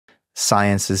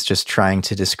science is just trying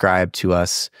to describe to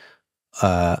us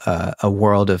a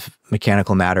world of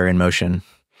mechanical matter in motion,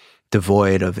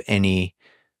 devoid of any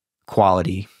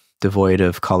quality, devoid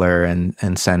of color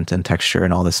and scent and texture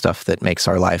and all this stuff that makes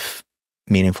our life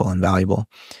meaningful and valuable.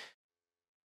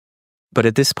 But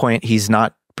at this point, he's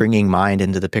not bringing mind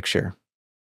into the picture.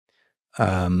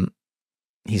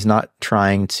 He's not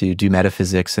trying to do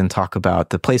metaphysics and talk about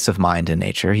the place of mind in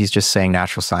nature. He's just saying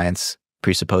natural science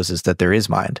presupposes that there is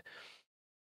mind,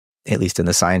 at least in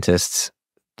the scientists,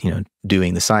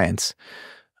 doing the science.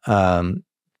 And,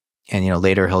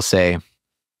 later he'll say,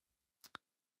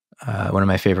 one of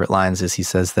my favorite lines is he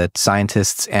says that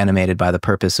scientists animated by the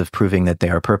purpose of proving that they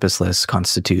are purposeless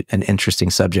constitute an interesting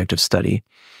subject of study,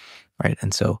 right?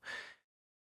 And so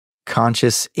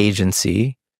conscious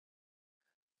agency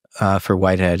for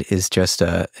Whitehead is just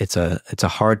it's a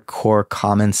hardcore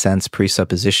common sense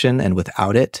presupposition, and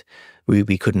without it,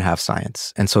 we couldn't have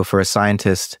science. And so for a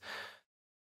scientist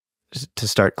to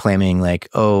start claiming like,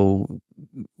 oh,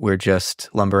 we're just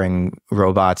lumbering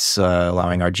robots,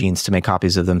 allowing our genes to make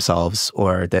copies of themselves,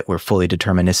 or that we're fully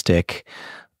deterministic,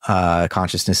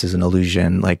 consciousness is an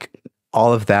illusion, like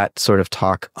all of that sort of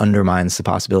talk undermines the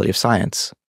possibility of science.